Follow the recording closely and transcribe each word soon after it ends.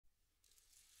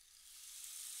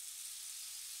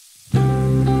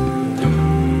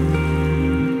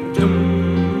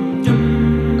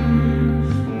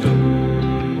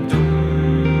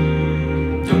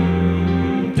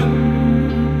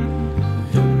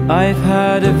I've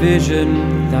had a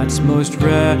vision that's most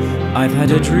rare. I've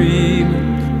had a dream,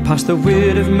 past the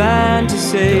wit of man to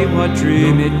say what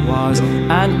dream it was,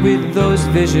 and with those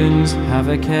visions have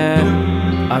a care.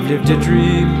 I've lived a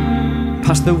dream,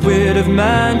 past the wit of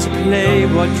man to play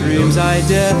what dreams I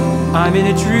dare. I'm in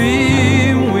a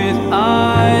dream with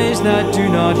eyes that do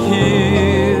not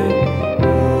hear.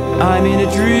 I'm in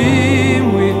a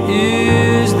dream with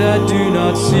ears that do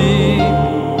not see,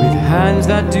 with hands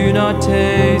that do not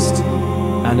taste,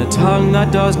 and a tongue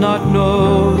that does not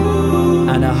know,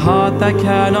 and a heart that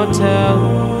cannot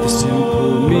tell the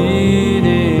simple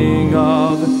meaning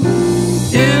of.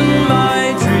 In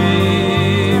my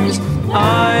dreams,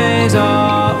 eyes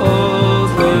are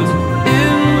open.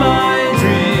 In my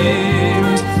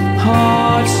dreams,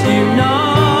 hearts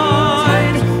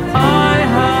unite. I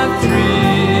have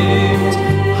dreams,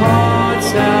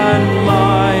 hearts and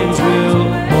minds will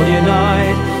all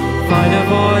unite. Find a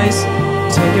voice,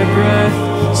 take a breath,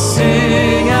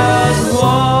 sing as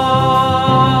one.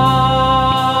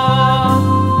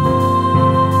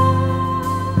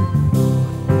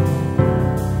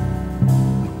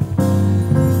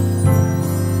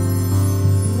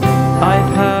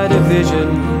 I've had a vision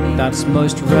that's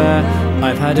most rare.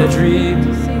 I've had a dream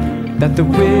that the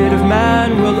wit of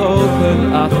man will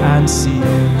open up and see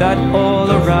that all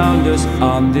around us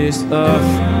on this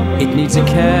earth it needs a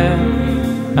care,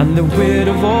 and the wit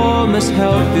of all must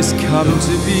help this come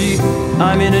to be.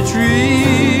 I'm in a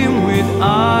dream with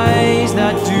eyes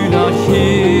that do not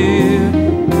hear.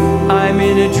 I'm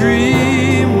in a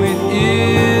dream with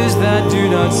ears that do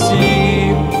not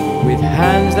see, with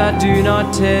hands that do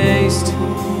not taste,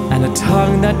 and a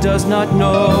tongue that does not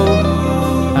know,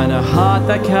 and a heart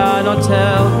that cannot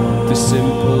tell the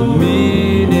simple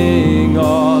meaning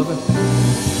of.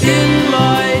 In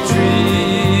my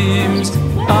dreams,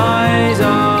 eyes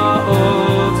are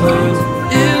open.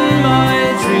 In my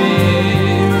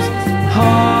dreams,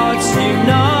 hearts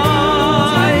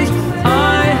unite.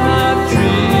 I have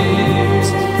dreams,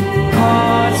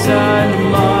 hearts and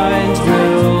minds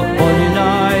will all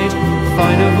unite.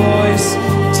 Find a voice,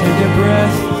 take a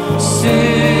breath,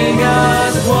 sing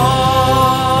as one.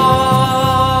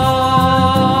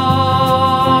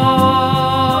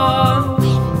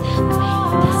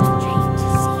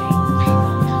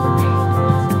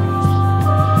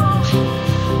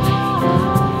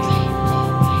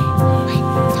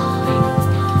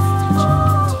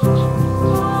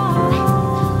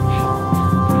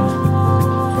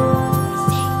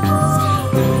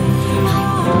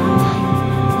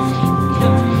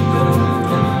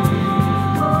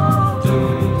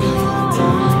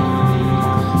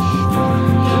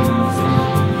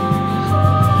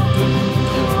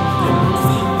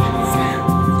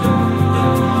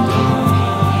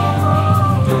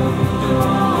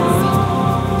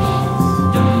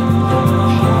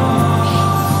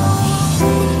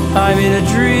 I'm in a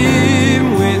dream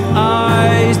with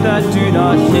eyes that do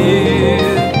not hear.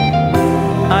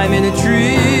 I'm in a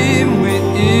dream with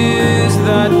ears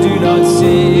that do not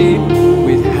see,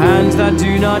 with hands that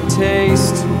do not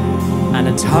taste, and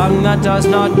a tongue that does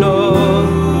not know,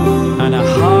 and a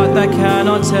heart that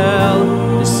cannot tell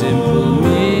the simple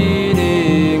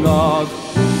meaning of.